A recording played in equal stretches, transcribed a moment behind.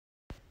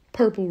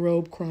Purple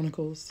Robe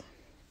Chronicles.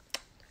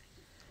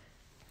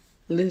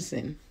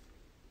 Listen.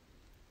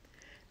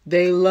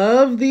 They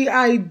love the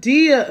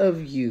idea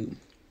of you,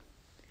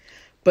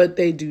 but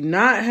they do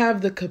not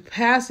have the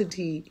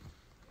capacity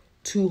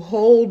to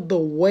hold the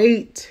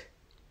weight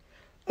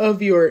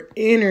of your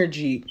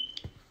energy,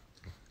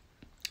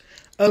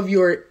 of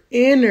your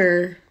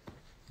inner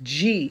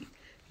G,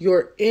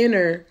 your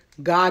inner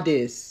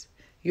goddess,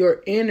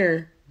 your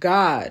inner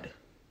God.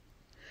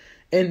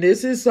 And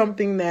this is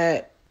something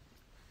that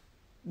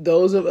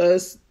those of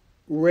us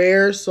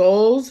rare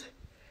souls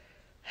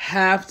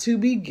have to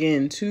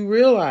begin to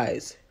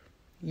realize.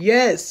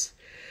 Yes,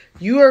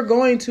 you are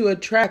going to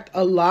attract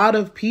a lot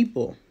of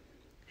people.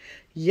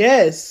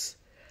 Yes,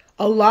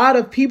 a lot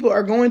of people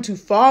are going to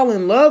fall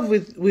in love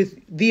with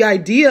the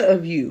idea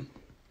of you.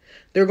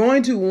 They're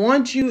going to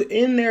want you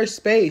in their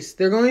space.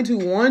 They're going to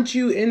want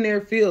you in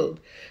their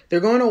field. They're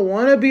going to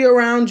want to be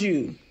around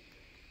you.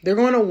 They're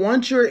going to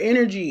want your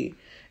energy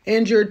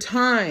and your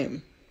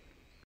time.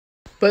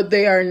 But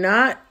they are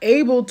not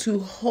able to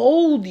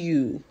hold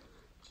you.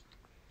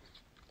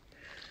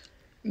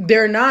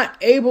 They're not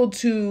able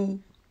to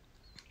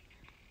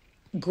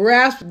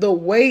grasp the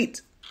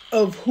weight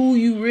of who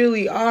you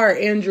really are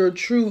and your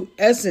true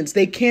essence.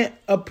 They can't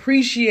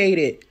appreciate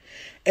it.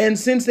 And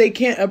since they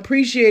can't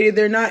appreciate it,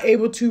 they're not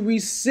able to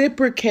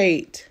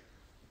reciprocate.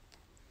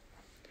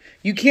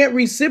 You can't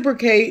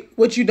reciprocate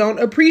what you don't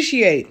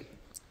appreciate.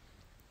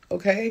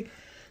 Okay?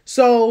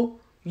 So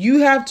you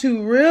have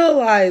to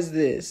realize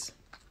this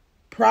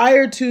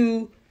prior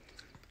to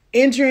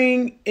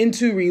entering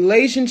into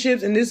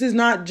relationships. And this is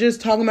not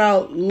just talking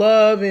about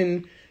love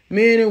and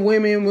men and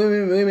women,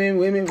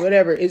 women,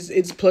 whatever.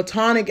 It's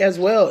platonic as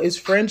well. It's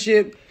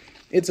friendship.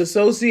 It's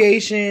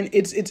association.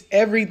 It's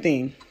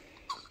everything.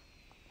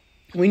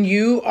 When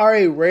you are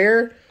a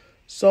rare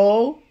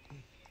soul,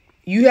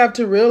 you have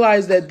to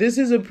realize that this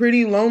is a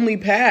pretty lonely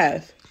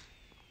path.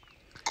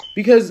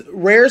 Because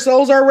rare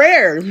souls are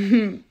rare.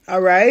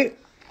 All right?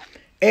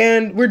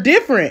 And we're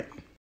different.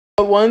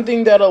 But one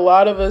thing that a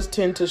lot of us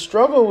tend to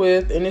struggle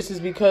with, and this is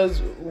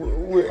because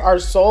our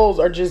souls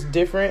are just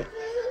different.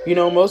 You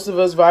know, most of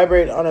us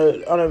vibrate on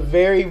a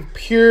very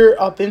pure,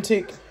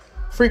 authentic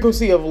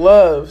frequency of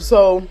love.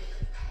 So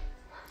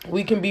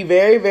we can be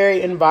very,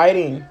 very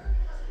inviting.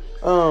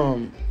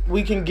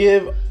 We can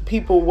give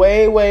people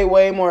way, way,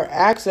 way more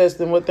access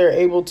than what they're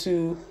able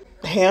to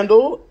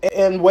handle,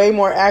 and way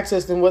more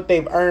access than what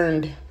they've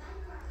earned.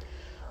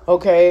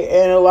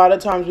 Okay. And a lot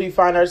of times we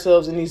find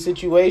ourselves in these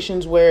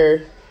situations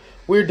where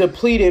we're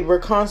depleted. We're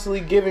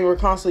constantly giving. We're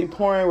constantly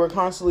pouring. We're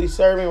constantly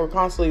serving. We're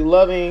constantly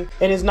loving.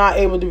 And it's not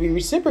able to be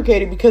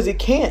reciprocated because it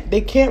can't.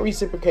 They can't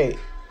reciprocate.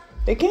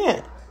 They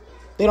can't.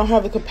 They don't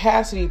have the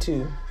capacity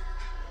to.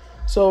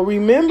 So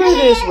remember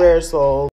this, rare soul.